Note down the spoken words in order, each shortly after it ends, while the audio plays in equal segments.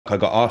I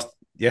got asked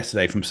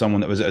yesterday from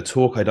someone that was at a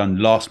talk I done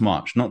last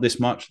March, not this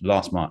March,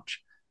 last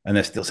March. And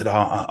they still said,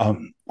 oh,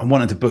 I'm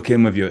wanting to book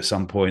in with you at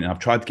some point. And I've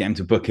tried to get him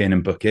to book in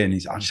and book in.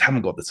 I just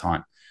haven't got the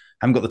time.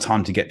 I haven't got the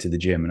time to get to the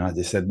gym. And I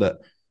just said, look,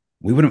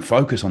 we wouldn't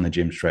focus on the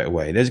gym straight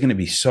away. There's going to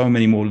be so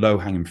many more low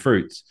hanging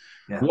fruits.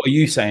 Yeah. What are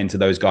you saying to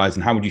those guys,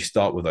 and how would you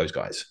start with those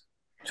guys?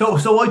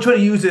 So I try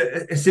to use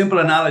a simple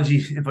analogy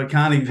if I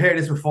can. If you've heard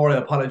this before, I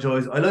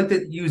apologize. I like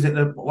to use it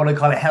what I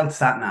call a health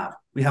sat-nav.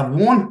 We have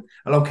one,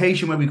 a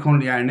location where we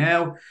currently are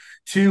now,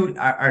 two,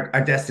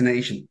 our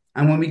destination.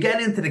 And when we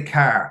get into the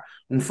car,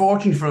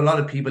 unfortunately for a lot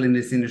of people in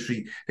this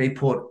industry, they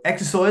put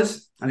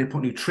exercise and they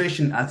put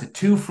nutrition as the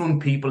two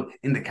front people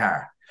in the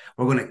car.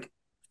 We're going to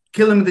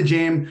kill them in the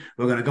gym.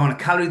 We're going to go on a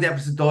calorie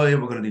deficit diet.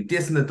 We're going to do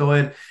this in the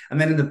diet. And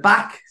then in the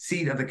back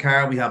seat of the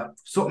car, we have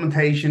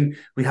supplementation,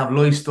 we have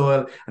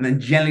lifestyle, and then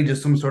generally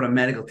just some sort of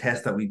medical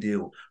test that we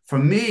do. For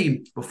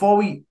me, before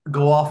we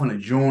go off on a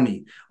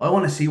journey, I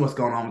want to see what's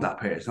going on with that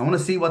person. I want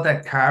to see what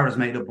that car is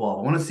made up of.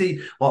 I want to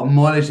see what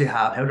mileage they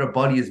have, how their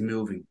body is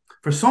moving.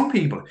 For some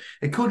people,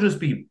 it could just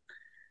be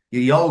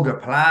your yoga,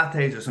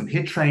 Pilates, or some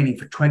HIIT training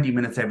for 20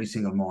 minutes every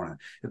single morning.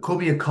 It could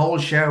be a cold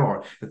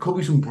shower. It could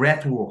be some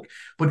breath work.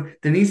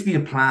 But there needs to be a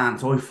plan.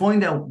 So I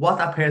find out what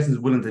that person is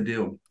willing to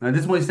do. Now,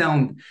 this might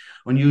sound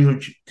unusual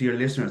to your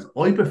listeners.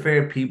 I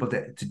prefer people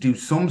to do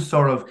some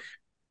sort of,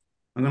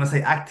 I'm going to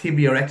say,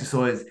 activity or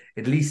exercise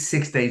at least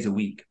 6 days a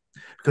week.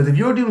 Because if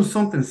you're doing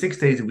something 6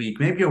 days a week,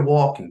 maybe you're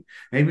walking,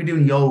 maybe you're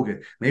doing yoga,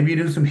 maybe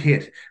you're doing some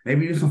HIIT,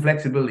 maybe you're doing some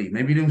flexibility,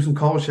 maybe you're doing some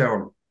cold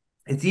shower.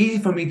 It's easy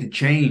for me to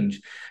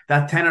change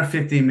that 10 or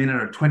 15 minute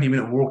or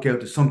 20-minute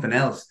workout to something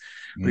else.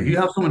 But if you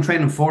have someone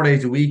training 4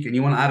 days a week and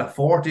you want to add a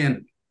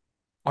 14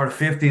 or a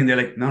 15, they're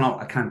like, no,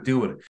 I can't do it.